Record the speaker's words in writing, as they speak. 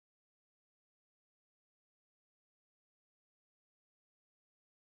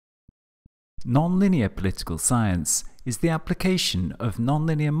Nonlinear political science is the application of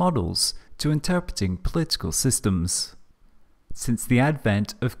nonlinear models to interpreting political systems. Since the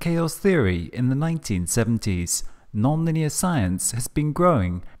advent of chaos theory in the 1970s, nonlinear science has been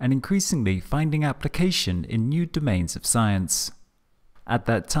growing and increasingly finding application in new domains of science. At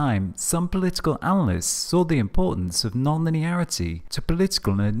that time, some political analysts saw the importance of nonlinearity to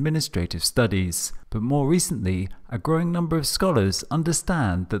political and administrative studies, but more recently, a growing number of scholars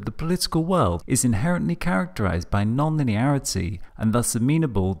understand that the political world is inherently characterized by nonlinearity and thus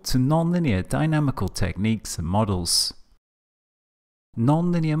amenable to nonlinear dynamical techniques and models.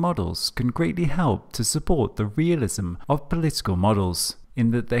 Nonlinear models can greatly help to support the realism of political models,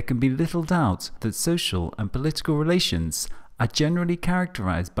 in that there can be little doubt that social and political relations are generally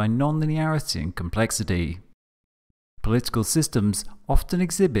characterized by nonlinearity and complexity. Political systems often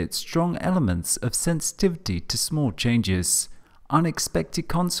exhibit strong elements of sensitivity to small changes, unexpected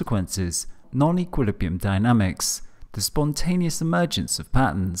consequences, non-equilibrium dynamics, the spontaneous emergence of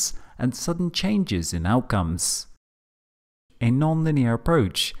patterns, and sudden changes in outcomes. A nonlinear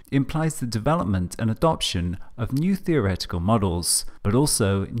approach implies the development and adoption of new theoretical models, but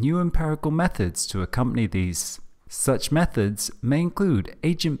also new empirical methods to accompany these. Such methods may include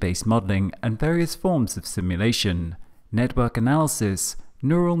agent-based modeling and various forms of simulation, network analysis,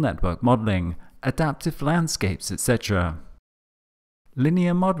 neural network modeling, adaptive landscapes, etc.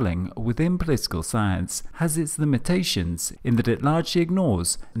 Linear modeling within political science has its limitations in that it largely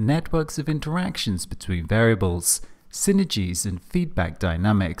ignores networks of interactions between variables, synergies and feedback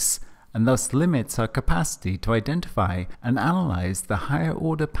dynamics, and thus limits our capacity to identify and analyze the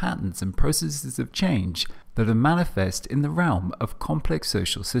higher-order patterns and processes of change that are manifest in the realm of complex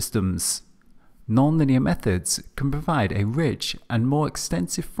social systems. Nonlinear methods can provide a rich and more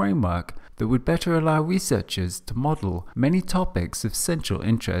extensive framework that would better allow researchers to model many topics of central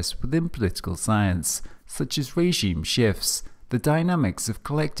interest within political science, such as regime shifts, the dynamics of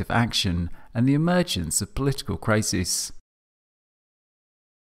collective action, and the emergence of political crises.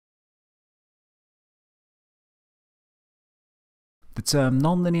 The term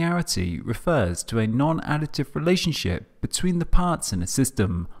nonlinearity refers to a non-additive relationship between the parts in a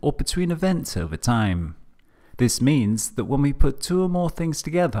system or between events over time. This means that when we put two or more things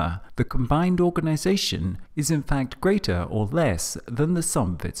together, the combined organization is in fact greater or less than the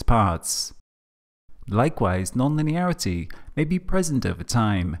sum of its parts. Likewise, nonlinearity may be present over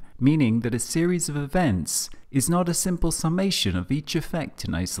time, meaning that a series of events is not a simple summation of each effect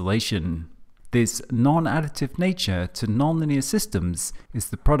in isolation. This non-additive nature to nonlinear systems is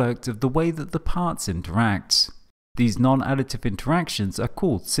the product of the way that the parts interact. These non-additive interactions are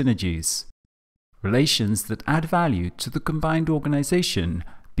called synergies. Relations that add value to the combined organization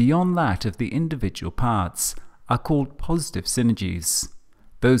beyond that of the individual parts are called positive synergies.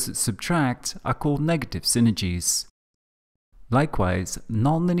 Those that subtract are called negative synergies. Likewise,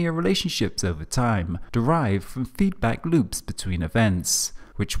 nonlinear relationships over time derive from feedback loops between events,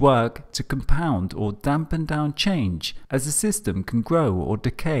 which work to compound or dampen down change as a system can grow or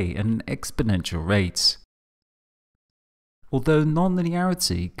decay at an exponential rate. Although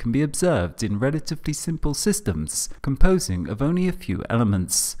nonlinearity can be observed in relatively simple systems composing of only a few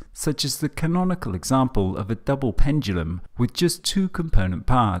elements, such as the canonical example of a double pendulum with just two component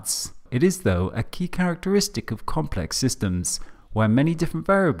parts, it is though a key characteristic of complex systems, where many different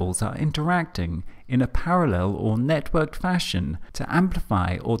variables are interacting in a parallel or networked fashion to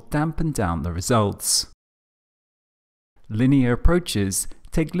amplify or dampen down the results. Linear approaches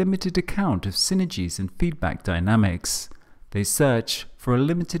take limited account of synergies and feedback dynamics. They search for a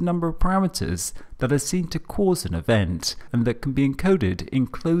limited number of parameters that are seen to cause an event and that can be encoded in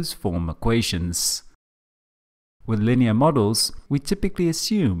closed-form equations. With linear models, we typically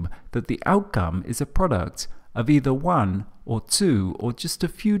assume that the outcome is a product of either one or two or just a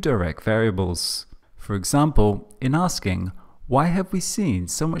few direct variables. For example, in asking, why have we seen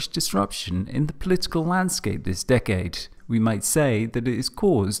so much disruption in the political landscape this decade? We might say that it is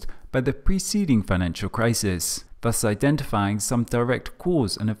caused by the preceding financial crisis, thus identifying some direct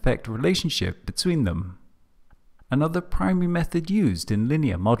cause and effect relationship between them. Another primary method used in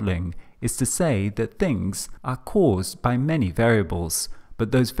linear modeling is to say that things are caused by many variables,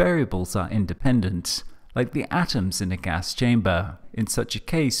 but those variables are independent, like the atoms in a gas chamber. In such a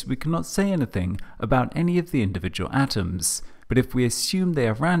case, we cannot say anything about any of the individual atoms, but if we assume they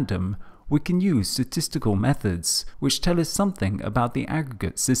are random, we can use statistical methods which tell us something about the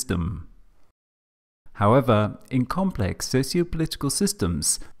aggregate system. However, in complex sociopolitical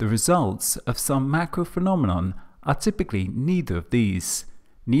systems, the results of some macro phenomenon are typically neither of these,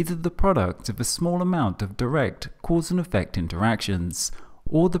 neither the product of a small amount of direct cause and effect interactions,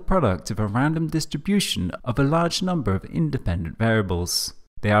 or the product of a random distribution of a large number of independent variables.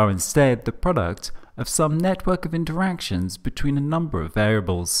 They are instead the product of some network of interactions between a number of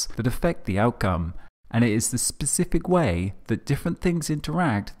variables that affect the outcome, and it is the specific way that different things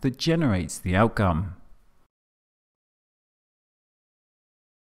interact that generates the outcome.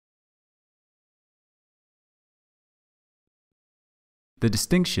 The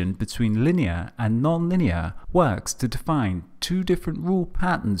distinction between linear and nonlinear works to define two different rule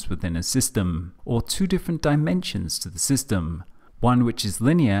patterns within a system, or two different dimensions to the system, one which is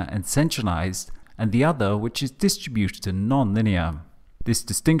linear and centralized, and the other which is distributed and nonlinear. This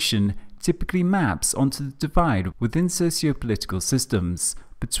distinction typically maps onto the divide within socio-political systems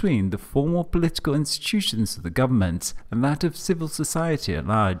between the formal political institutions of the government and that of civil society at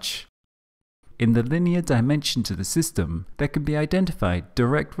large. In the linear dimension to the system, there can be identified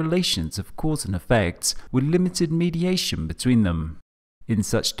direct relations of cause and effect with limited mediation between them. In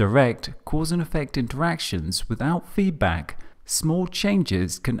such direct cause and effect interactions without feedback, small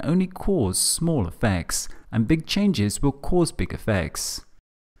changes can only cause small effects, and big changes will cause big effects.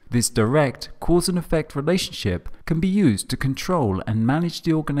 This direct cause and effect relationship can be used to control and manage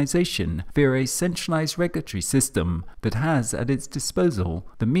the organization via a centralized regulatory system that has at its disposal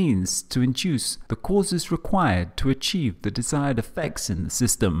the means to induce the causes required to achieve the desired effects in the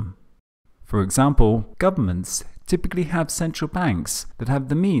system. For example, governments typically have central banks that have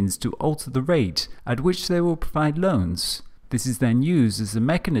the means to alter the rate at which they will provide loans. This is then used as a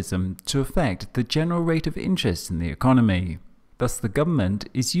mechanism to affect the general rate of interest in the economy. Thus, the government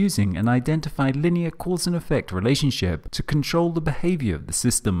is using an identified linear cause and effect relationship to control the behavior of the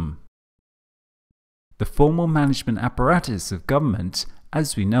system. The formal management apparatus of government,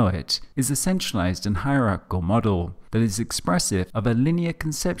 as we know it, is a centralized and hierarchical model that is expressive of a linear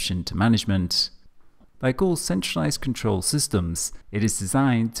conception to management. Like all centralized control systems, it is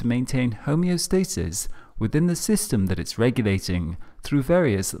designed to maintain homeostasis within the system that it's regulating through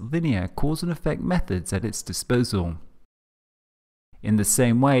various linear cause and effect methods at its disposal. In the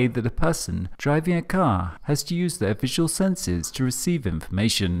same way that a person driving a car has to use their visual senses to receive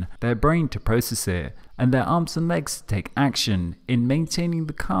information, their brain to process it, and their arms and legs to take action in maintaining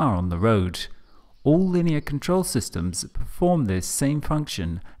the car on the road. All linear control systems perform this same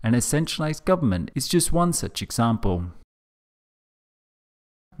function, and a centralized government is just one such example.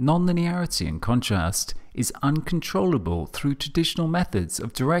 Nonlinearity, in contrast, is uncontrollable through traditional methods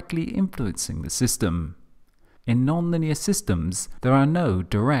of directly influencing the system. In nonlinear systems, there are no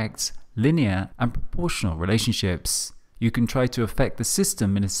direct, linear, and proportional relationships. You can try to affect the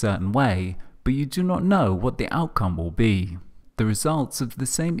system in a certain way, but you do not know what the outcome will be. The results of the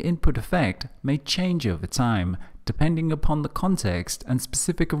same input effect may change over time, depending upon the context and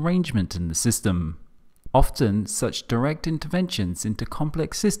specific arrangement in the system. Often, such direct interventions into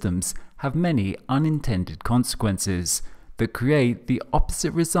complex systems have many unintended consequences that create the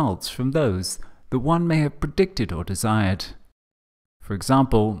opposite results from those that one may have predicted or desired. For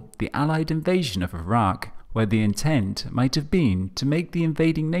example, the Allied invasion of Iraq, where the intent might have been to make the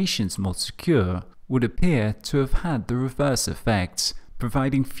invading nations more secure, would appear to have had the reverse effect,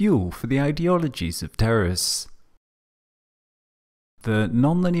 providing fuel for the ideologies of terrorists. The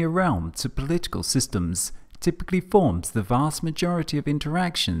nonlinear realm to political systems typically forms the vast majority of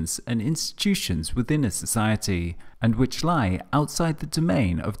interactions and institutions within a society, and which lie outside the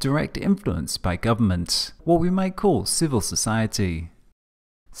domain of direct influence by government, what we might call civil society.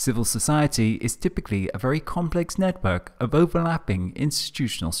 Civil society is typically a very complex network of overlapping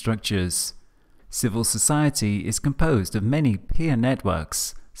institutional structures. Civil society is composed of many peer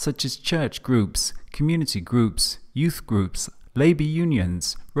networks, such as church groups, community groups, youth groups, labor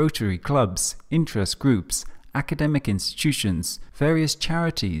unions, Rotary clubs, interest groups, academic institutions, various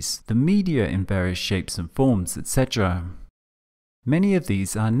charities, the media in various shapes and forms, etc. Many of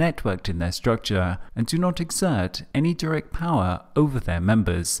these are networked in their structure and do not exert any direct power over their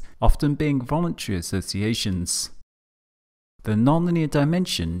members, often being voluntary associations. The nonlinear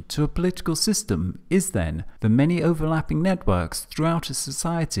dimension to a political system is then the many overlapping networks throughout a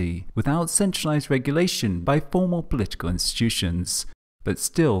society without centralized regulation by formal political institutions, but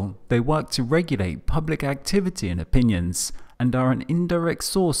still they work to regulate public activity and opinions and are an indirect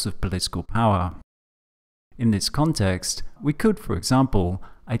source of political power. In this context, we could, for example,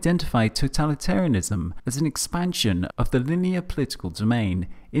 identify totalitarianism as an expansion of the linear political domain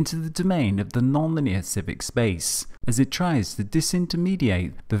into the domain of the nonlinear civic space, as it tries to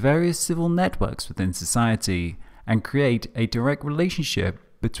disintermediate the various civil networks within society and create a direct relationship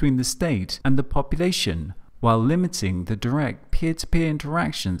between the state and the population, while limiting the direct peer-to-peer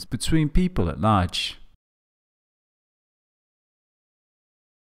interactions between people at large.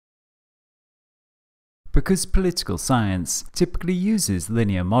 Because political science typically uses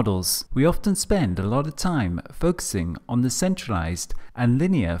linear models, we often spend a lot of time focusing on the centralized and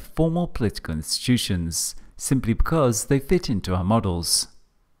linear formal political institutions, simply because they fit into our models.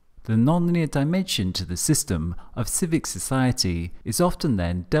 The nonlinear dimension to the system of civic society is often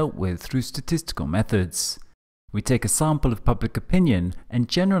then dealt with through statistical methods. We take a sample of public opinion and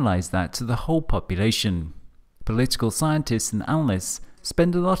generalize that to the whole population. Political scientists and analysts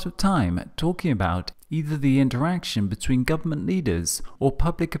spend a lot of time talking about either the interaction between government leaders or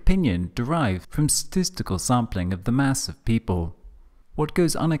public opinion derived from statistical sampling of the mass of people. What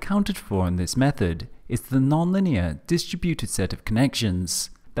goes unaccounted for in this method is the nonlinear distributed set of connections,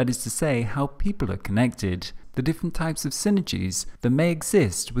 that is to say, how people are connected, the different types of synergies that may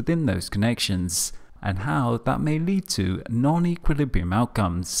exist within those connections, and how that may lead to non-equilibrium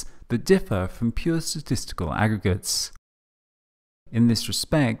outcomes that differ from pure statistical aggregates. In this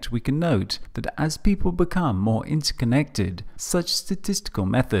respect, we can note that as people become more interconnected, such statistical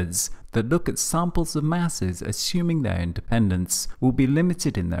methods that look at samples of masses assuming their independence will be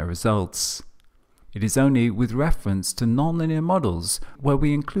limited in their results. It is only with reference to nonlinear models where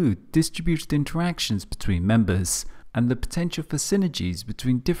we include distributed interactions between members and the potential for synergies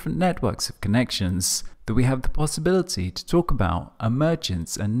between different networks of connections that we have the possibility to talk about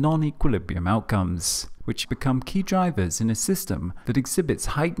emergence and non-equilibrium outcomes, which become key drivers in a system that exhibits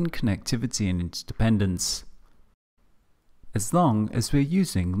heightened connectivity and interdependence. As long as we're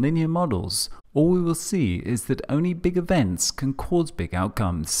using linear models, all we will see is that only big events can cause big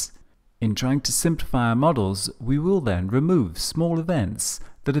outcomes. In trying to simplify our models, we will then remove small events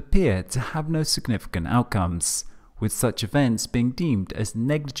that appear to have no significant outcomes, with such events being deemed as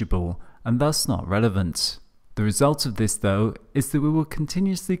negligible and thus not relevant. The result of this, though, is that we will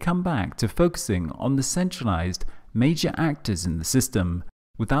continuously come back to focusing on the centralized major actors in the system,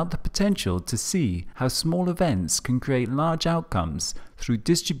 without the potential to see how small events can create large outcomes through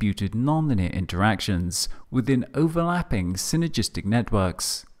distributed nonlinear interactions within overlapping synergistic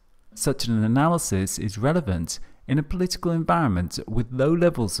networks. Such an analysis is relevant in a political environment with low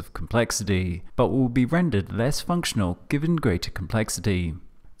levels of complexity, but will be rendered less functional given greater complexity.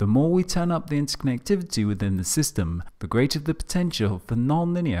 The more we turn up the interconnectivity within the system, the greater the potential for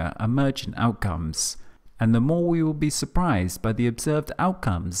nonlinear emergent outcomes, and the more we will be surprised by the observed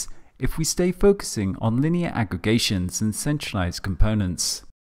outcomes if we stay focusing on linear aggregations and centralized components.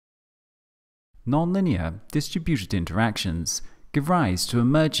 Nonlinear distributed interactions give rise to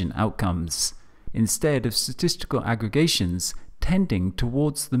emergent outcomes, instead of statistical aggregations tending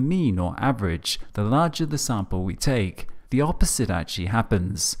towards the mean or average. The larger the sample we take, the opposite actually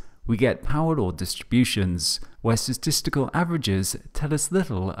happens. We get power law distributions, where statistical averages tell us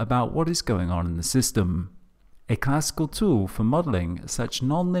little about what is going on in the system. A classical tool for modeling such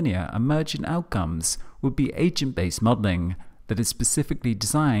nonlinear emergent outcomes would be agent-based modeling, that is specifically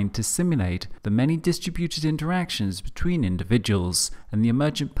designed to simulate the many distributed interactions between individuals and the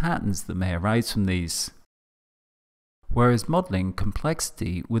emergent patterns that may arise from these. Whereas modeling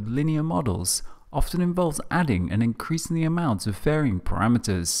complexity with linear models often involves adding and increasing the amount of varying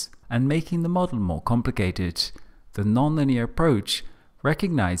parameters and making the model more complicated, the nonlinear approach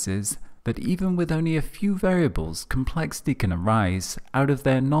recognizes that even with only a few variables, complexity can arise out of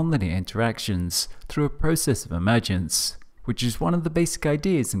their nonlinear interactions through a process of emergence, which is one of the basic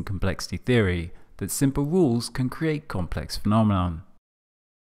ideas in complexity theory, that simple rules can create complex phenomena.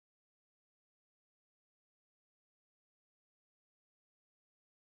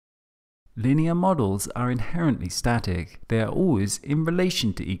 Linear models are inherently static. They are always in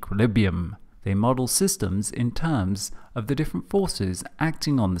relation to equilibrium. They model systems in terms of the different forces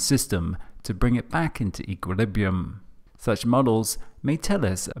acting on the system to bring it back into equilibrium. Such models may tell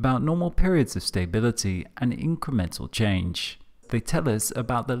us about normal periods of stability and incremental change. They tell us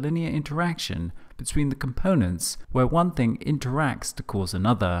about the linear interaction between the components where one thing interacts to cause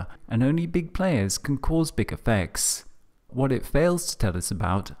another, and only big players can cause big effects. What it fails to tell us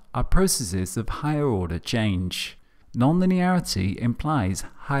about are processes of higher order change. Nonlinearity implies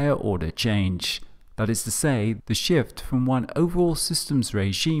higher order change, that is to say, the shift from one overall systems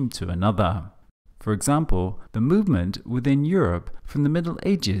regime to another. For example, the movement within Europe from the Middle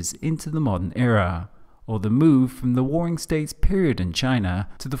Ages into the modern era, or the move from the Warring States period in China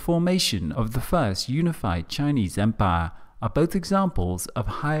to the formation of the first unified Chinese empire, are both examples of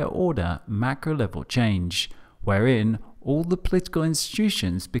higher order macro-level change, wherein all the political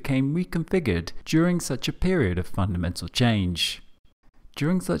institutions became reconfigured during such a period of fundamental change.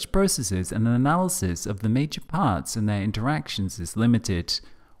 During such processes, an analysis of the major parts and their interactions is limited.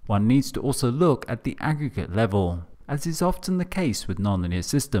 One needs to also look at the aggregate level. As is often the case with nonlinear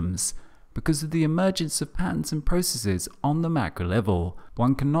systems, Because of the emergence of patterns and processes on the macro level,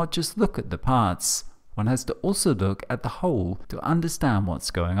 one cannot just look at the parts. One has to also look at the whole to understand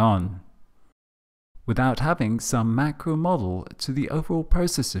what's going on. Without having some macro model to the overall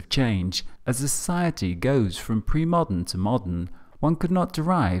process of change, as a society goes from pre-modern to modern, one could not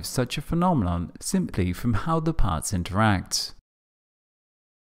derive such a phenomenon simply from how the parts interact.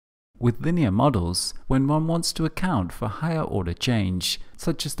 With linear models, when one wants to account for higher order change,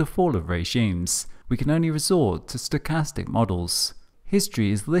 such as the fall of regimes, we can only resort to stochastic models.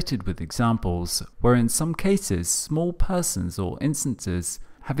 History is littered with examples where in some cases small persons or instances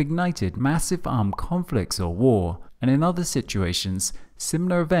have ignited massive armed conflicts or war, and in other situations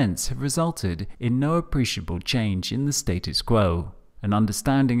similar events have resulted in no appreciable change in the status quo. An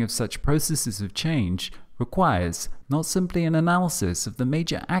understanding of such processes of change requires not simply an analysis of the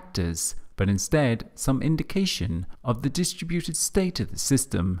major actors, but instead some indication of the distributed state of the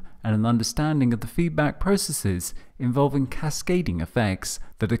system and an understanding of the feedback processes involving cascading effects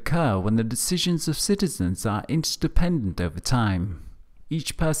that occur when the decisions of citizens are interdependent over time.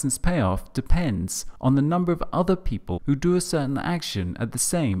 Each person's payoff depends on the number of other people who do a certain action at the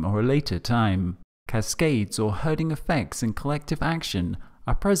same or a later time. Cascades or herding effects in collective action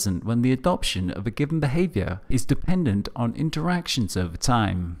are present when the adoption of a given behavior is dependent on interactions over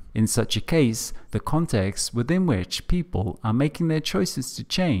time. In such a case, the context within which people are making their choices to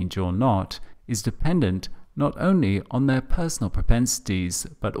change or not is dependent not only on their personal propensities,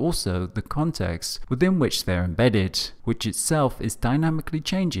 but also the context within which they are embedded, which itself is dynamically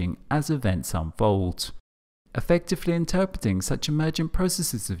changing as events unfold. Effectively interpreting such emergent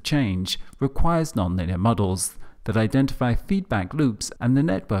processes of change requires nonlinear models that identify feedback loops and the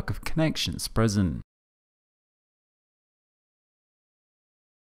network of connections present.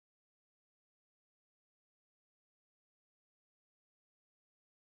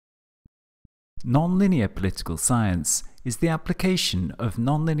 Nonlinear political science is the application of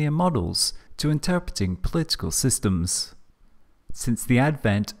nonlinear models to interpreting political systems. Since the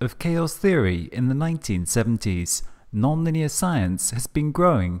advent of chaos theory in the 1970s, nonlinear science has been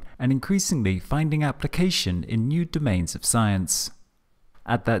growing and increasingly finding application in new domains of science.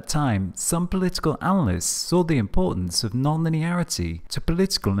 At that time, some political analysts saw the importance of nonlinearity to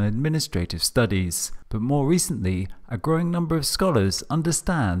political and administrative studies, but more recently, a growing number of scholars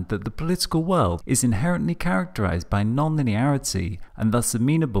understand that the political world is inherently characterized by nonlinearity and thus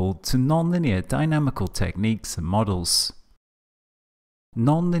amenable to nonlinear dynamical techniques and models.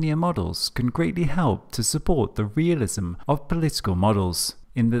 Nonlinear models can greatly help to support the realism of political models,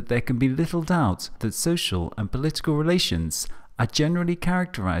 in that there can be little doubt that social and political relations are generally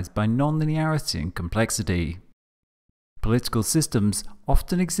characterized by nonlinearity and complexity. Political systems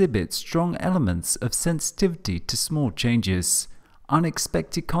often exhibit strong elements of sensitivity to small changes,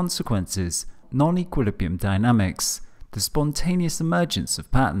 unexpected consequences, non-equilibrium dynamics, the spontaneous emergence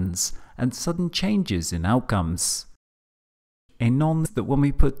of patterns, and sudden changes in outcomes. That when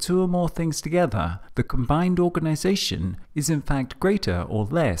we put two or more things together, the combined organization is in fact greater or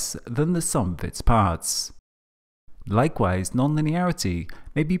less than the sum of its parts. Likewise, nonlinearity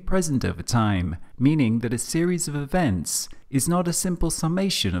may be present over time, meaning that a series of events is not a simple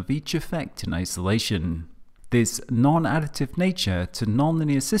summation of each effect in isolation. This non-additive nature to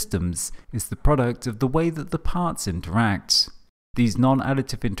nonlinear systems is the product of the way that the parts interact. These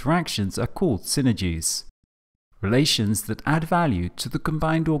non-additive interactions are called synergies. Relations that add value to the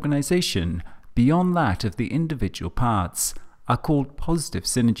combined organization beyond that of the individual parts are called positive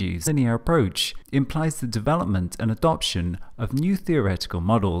synergies. The linear approach implies the development and adoption of new theoretical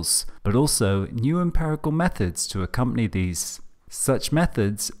models, but also new empirical methods to accompany these. Such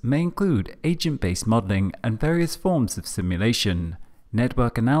methods may include agent-based modeling and various forms of simulation,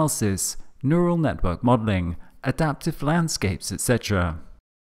 network analysis, neural network modeling, adaptive landscapes, etc.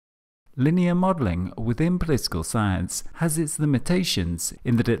 Linear modeling within political science has its limitations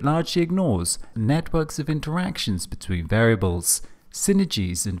in that it largely ignores networks of interactions between variables,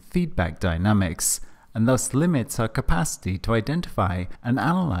 synergies and feedback dynamics, and thus limits our capacity to identify and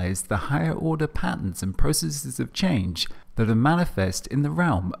analyze the higher order patterns and processes of change that are manifest in the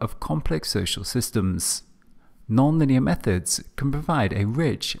realm of complex social systems. Nonlinear methods can provide a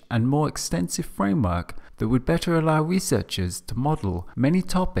rich and more extensive framework that would better allow researchers to model many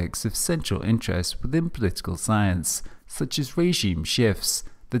topics of central interest within political science, such as regime shifts,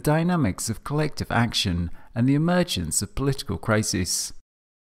 the dynamics of collective action, and the emergence of political crises.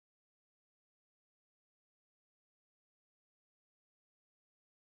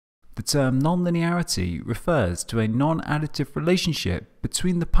 The term nonlinearity refers to a non-additive relationship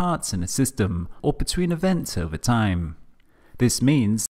between the parts in a system or between events over time. This means